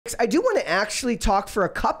topics, I do want to actually talk for a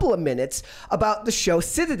couple of minutes about the show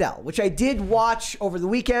Citadel, which I did watch over the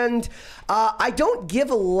weekend. I don't give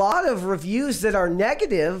a lot of reviews that are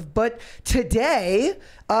negative, but today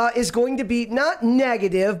is going to be not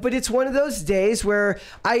negative, but it's one of those days where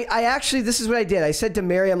I actually, this is what I did. I said to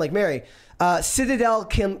Mary, I'm like, Mary, Citadel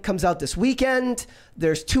comes out this weekend.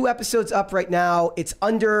 There's 2 episodes up right now. It's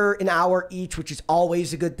under an hour each, which is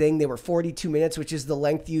always a good thing. They were 42 minutes, which is the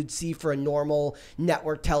length you'd see for a normal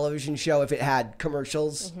network television show if it had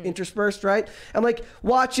commercials interspersed, right? I'm like,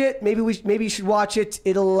 watch it. Maybe you should watch it.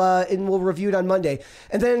 And we'll review it on Monday.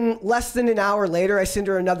 And then less than an hour later, I send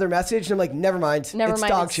her another message, and I'm like, never mind. It's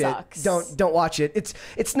dog shit. Sucks. Don't watch it.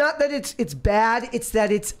 It's not that it's bad. It's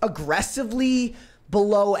that it's aggressively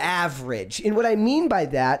below average. And what I mean by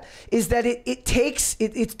that is that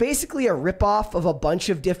it's basically a ripoff of a bunch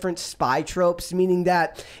of different spy tropes, meaning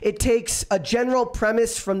that it takes a general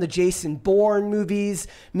premise from the Jason Bourne movies,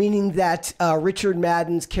 meaning that Richard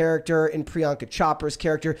Madden's character and Priyanka Chopra's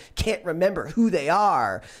character can't remember who they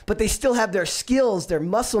are, but they still have their skills, their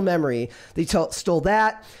muscle memory. They stole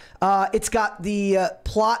that. It's got the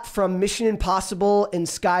plot from Mission Impossible and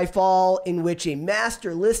Skyfall, in which a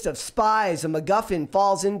master list of spies, a MacGuffin,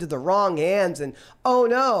 falls into the wrong hands, and oh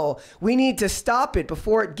no, we need to stop it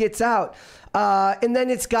before it gets out. And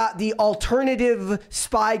then it's got the alternative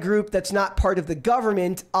spy group that's not part of the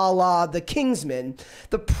government, a la the Kingsmen.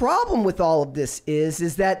 The problem with all of this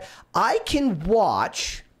is that I can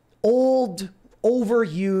watch old,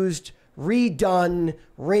 overused, redone,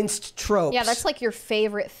 rinsed tropes. Yeah, that's like your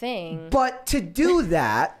favorite thing. But to do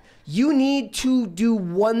that, you need to do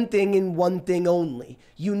one thing and one thing only.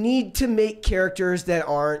 You need to make characters that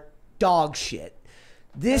aren't dog shit.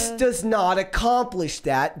 This does not accomplish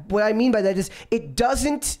that. What I mean by that is it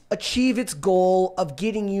doesn't achieve its goal of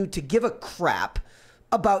getting you to give a crap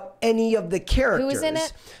about any of the characters. Who's in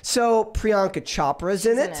it? So Priyanka Chopra's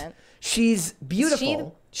in it. She's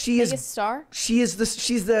beautiful. She is biggest star? She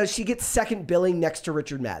gets second billing next to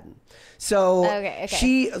Richard Madden. So okay.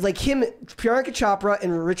 Priyanka Chopra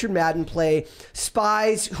and Richard Madden play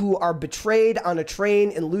spies who are betrayed on a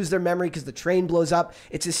train and lose their memory because the train blows up.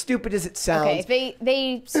 It's as stupid as it sounds. Okay,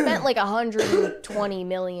 they spent like $120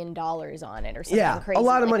 million on it or something crazy a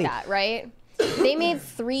lot of money. That, right? They made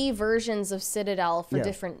 3 versions of Citadel for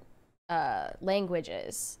different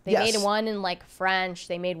languages. They made one in like French.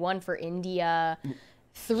 They made one for India.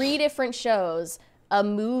 3 different shows, a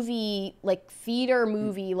movie, like theater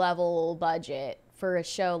movie level budget for a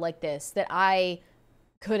show like this that I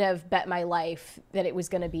could have bet my life that it was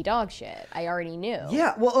going to be dog shit. I already knew.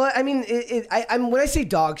 Yeah, well, I mean, when I say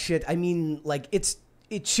dog shit, I mean like it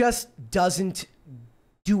just doesn't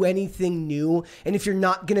do anything new. And if you're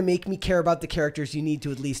not going to make me care about the characters, you need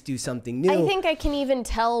to at least do something new. I think I can even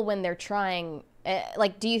tell when they're trying.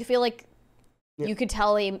 Like, do you feel like you could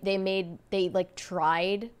tell they like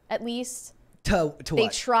tried at least to they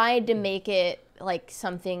what? tried to make it like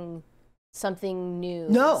something new.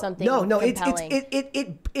 No, compelling.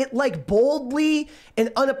 It like boldly and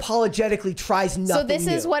unapologetically tries nothing. So this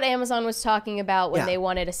is new. what Amazon was talking about when they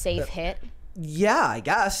wanted a safe hit. Yeah, I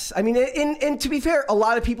guess. I mean, and to be fair, a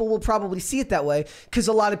lot of people will probably see it that way because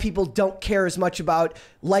a lot of people don't care as much about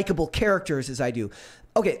likable characters as I do.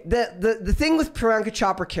 Okay, the thing with Priyanka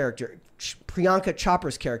Chopra's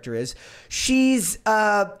character is she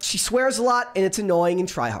swears a lot and it's annoying and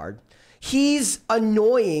try hard. He's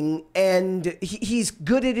annoying and he's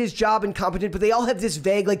good at his job and competent, but they all have this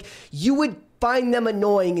vague, like, you would find them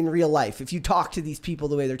annoying in real life if you talk to these people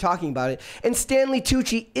the way they're talking about it. And Stanley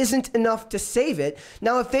Tucci isn't enough to save it.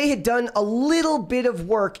 Now, if they had done a little bit of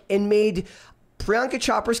work and made Priyanka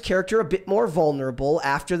Chopra's character a bit more vulnerable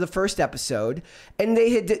after the first episode, and they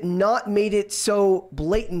had not made it so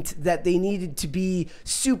blatant that they needed to be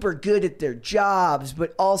super good at their jobs,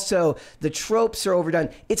 but also the tropes are overdone.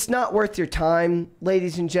 It's not worth your time,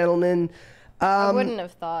 ladies and gentlemen. I wouldn't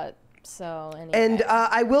have thought so anyway. And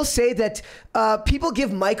I will say that people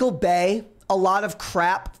give Michael Bay a lot of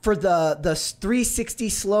crap for the 360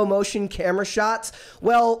 slow motion camera shots.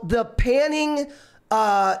 Well, the panning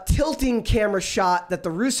tilting camera shot that the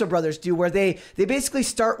Russo brothers do, where they basically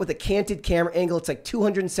start with a canted camera angle. It's like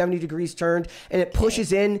 270 degrees turned, and it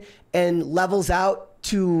pushes in and levels out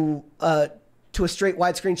to to a straight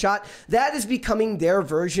widescreen shot. That is becoming their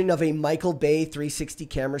version of a Michael Bay 360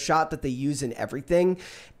 camera shot that they use in everything.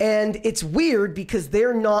 And it's weird because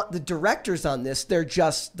they're not the directors on this. They're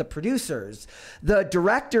just the producers. The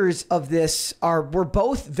directors of this were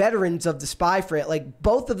both veterans of the spy franchise. Like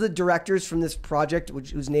both of the directors from this project,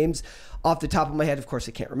 whose names off the top of my head, of course,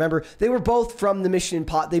 I can't remember. They were both from the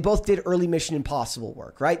they both did early Mission Impossible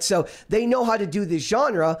work, right? So they know how to do this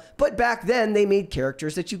genre, but back then they made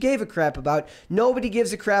characters that you gave a crap about. Nobody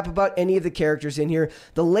gives a crap about any of the characters in here.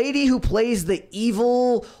 The lady who plays the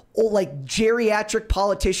evil, like geriatric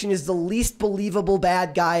politician is the least believable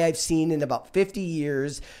bad guy I've seen in about 50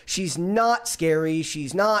 years. She's not scary.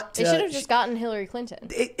 She's not... They should have just gotten Hillary Clinton.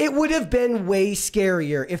 It would have been way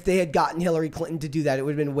scarier if they had gotten Hillary Clinton to do that. It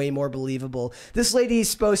would have been way more believable. This lady is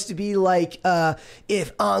supposed to be like,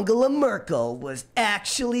 if Angela Merkel was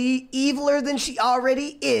actually eviler than she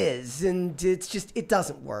already is. And it's just, it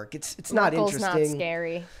doesn't work. It's not interesting. Merkel's not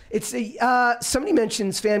scary. It's somebody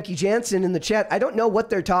mentions Famke Janssen in the chat. I don't know what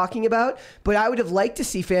they're talking about, but I would have liked to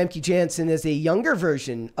see Famke Janssen as a younger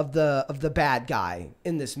version of the bad guy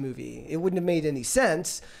in this movie. It wouldn't have made any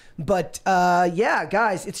sense. But yeah,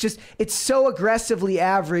 guys, it's so aggressively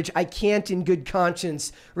average. I can't in good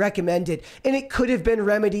conscience recommend it. And it could have been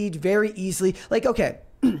remedied very easily. Like, okay,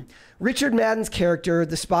 Richard Madden's character,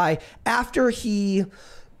 the spy, after he...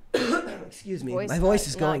 Excuse me, my voice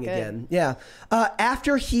is going again. Yeah.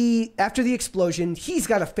 After the explosion, he's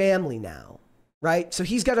got a family now, right? So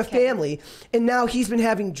he's got a family, and now he's been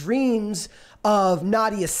having dreams of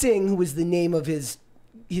Nadia Singh, who was the name of his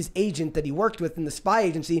agent that he worked with in the spy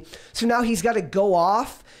agency. So now he's got to go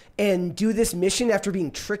off and do this mission after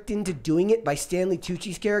being tricked into doing it by Stanley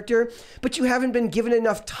Tucci's character. But you haven't been given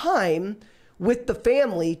enough time with the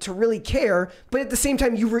family to really care, but at the same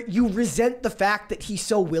time, you resent the fact that he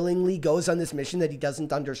so willingly goes on this mission that he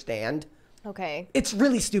doesn't understand. Okay. It's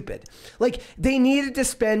really stupid. Like, they needed to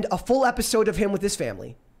spend a full episode of him with his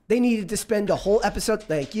family. They needed to spend a whole episode,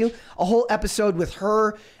 a whole episode with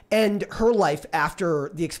her and her life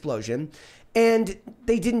after the explosion. And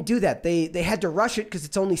they didn't do that. They had to rush it because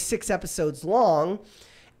it's only 6 episodes long.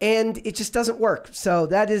 And it just doesn't work. So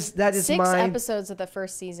that is 6 episodes of the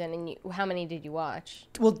first season, and how many did you watch?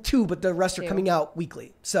 Well, 2, but the rest are coming out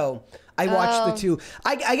weekly. So I watched the 2.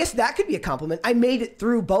 I guess that could be a compliment. I made it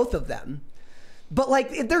through both of them. But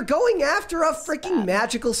like, they're going after a freaking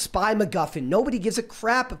magical spy MacGuffin. Nobody gives a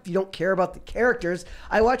crap if you don't care about the characters.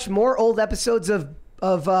 I watched more old episodes of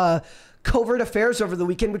Covert Affairs over the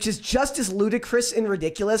weekend, which is just as ludicrous and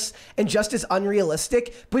ridiculous and just as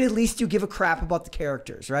unrealistic, but at least you give a crap about the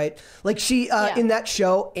characters, right? Like in that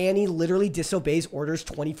show, Annie literally disobeys orders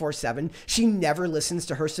 24/7. She never listens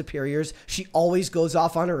to her superiors. She always goes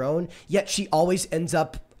off on her own, yet she always ends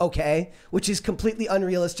up okay, which is completely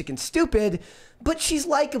unrealistic and stupid, but she's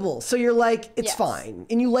likable. So you're like, it's fine.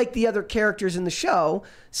 And you like the other characters in the show,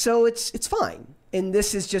 so it's fine. And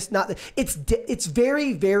this is just not, it's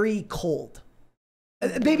very, very cold.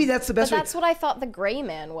 Maybe that's the best way. But that's what I thought The Gray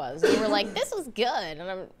Man was. You were like, this is good.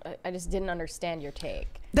 And I just didn't understand your take.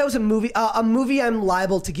 That was a movie I'm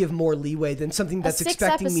liable to give more leeway than something that's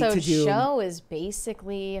expecting me to do. A 6-episode show is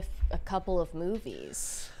basically a couple of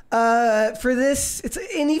movies. For this,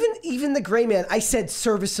 and even The Gray Man, I said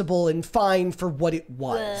serviceable and fine for what it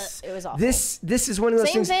was. It was awful. This is one of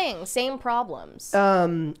those things. Same thing, same problems.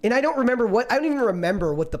 And I don't even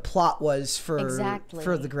remember what the plot was for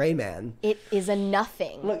The Gray Man. It is a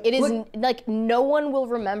nothing. Like no one will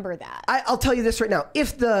remember that. I'll tell you this right now.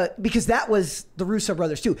 Because that was the Russo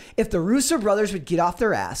brothers too. If the Russo brothers would get off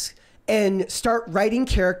their ass and start writing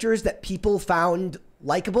characters that people found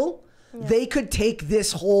likable, they could take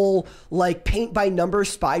this whole like paint by numbers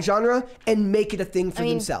spy genre and make it a thing for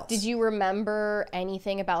themselves. Did you remember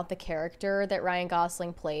anything about the character that Ryan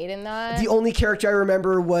Gosling played in that? The only character I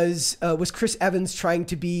remember was Chris Evans trying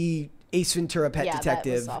to be Ace Ventura Pet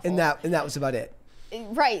Detective, and that was about it.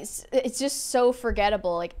 Right. It's just so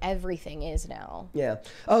forgettable, like everything is now. Yeah.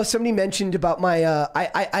 Oh, somebody mentioned about my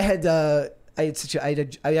I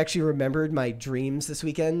actually remembered my dreams this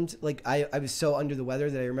weekend. Like I was so under the weather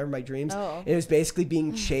that I remember my dreams. Oh. It was basically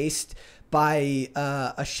being chased by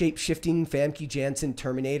a shape-shifting Famke Janssen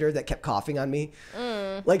Terminator that kept coughing on me.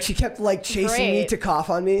 Like she kept like chasing me to cough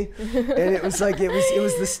on me, and it was like it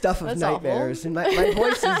was the stuff of That's nightmares. awful.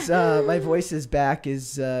 And my voice is back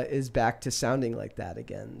to sounding like that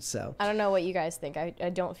again. So I don't know what you guys think. I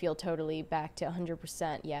don't feel totally back to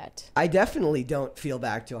 100% yet. I definitely don't feel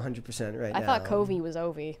back to 100% right now. I thought Covey was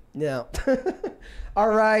Ovi. No. All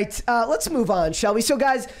right, let's move on, shall we? So,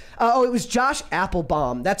 guys, it was Josh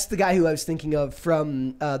Applebaum. That's the guy who I was thinking of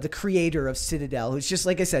from the creator of Citadel, who's just,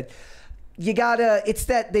 like I said, you gotta, it's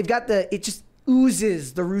that they've got it just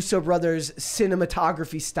oozes the Russo brothers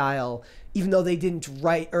cinematography style, even though they didn't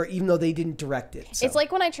write, or even though they didn't direct it. So. It's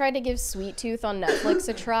like when I tried to give Sweet Tooth on Netflix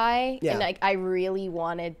a try, and I really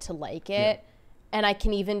wanted to like it, and I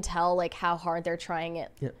can even tell like how hard they're trying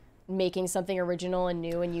it, making something original and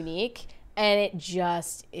new and unique, and it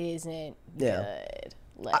just isn't good.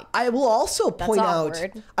 Like, I will also point out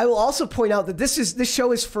that this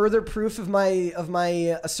show is further proof of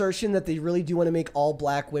my assertion that they really do want to make all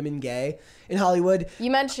black women gay in Hollywood.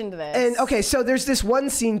 You mentioned this. And okay, so there's this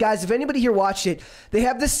one scene, guys, if anybody here watched it, they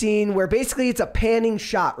have this scene where basically it's a panning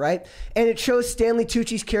shot, right? And it shows Stanley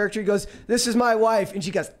Tucci's character. He goes, "This is my wife," and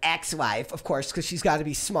she goes, "Ex-wife," of course, because she's got to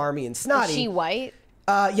be smarmy and snotty. Is she white?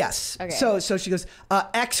 Yes. Okay. So she goes,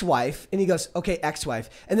 ex-wife, and he goes, "Okay, ex-wife,"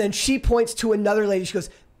 and then she points to another lady. She goes,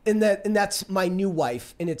 and that's my new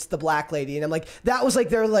wife, and it's the black lady. And I'm like, that was like,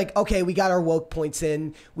 they're like, okay, we got our woke points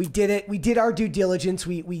in, we did it, we did our due diligence,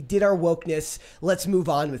 we did our wokeness, let's move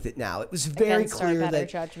on with it now. It was very clear that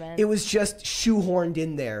judgment. It was just shoehorned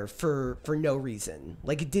in there for no reason.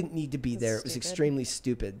 Like, it didn't need to be there. It was extremely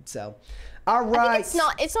stupid. So. All right. I think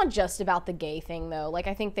it's not just about the gay thing though. Like,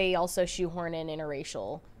 I think they also shoehorn in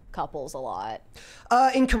interracial couples a lot.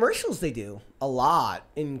 In commercials they do a lot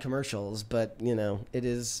in commercials, but you know, it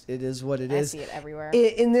is what it is. I see it everywhere.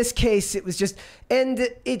 In this case, it was just, and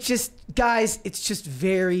it just, guys, it's just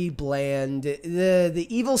very bland. The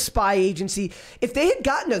evil spy agency, if they had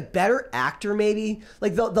gotten a better actor, maybe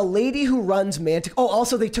like the lady who runs Manticore. Oh,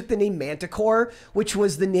 also they took the name Manticore, which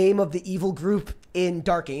was the name of the evil group in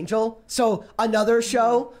Dark Angel. So another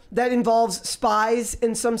show that involves spies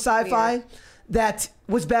and some sci-fi. Weird. That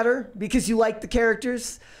was better because you liked the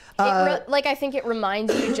characters. Like, I think it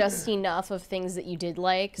reminds you just enough of things that you did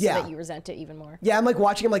like so that you resent it even more. Yeah, I'm like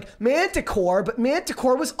watching, I'm like, Manticore, but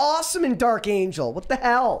Manticore was awesome in Dark Angel. What the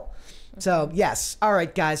hell? So, yes. All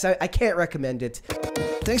right, guys, I can't recommend it.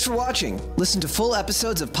 Thanks for watching. Listen to full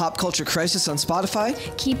episodes of Pop Culture Crisis on Spotify.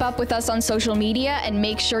 Keep up with us on social media and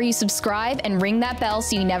make sure you subscribe and ring that bell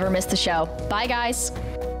so you never miss the show. Bye, guys.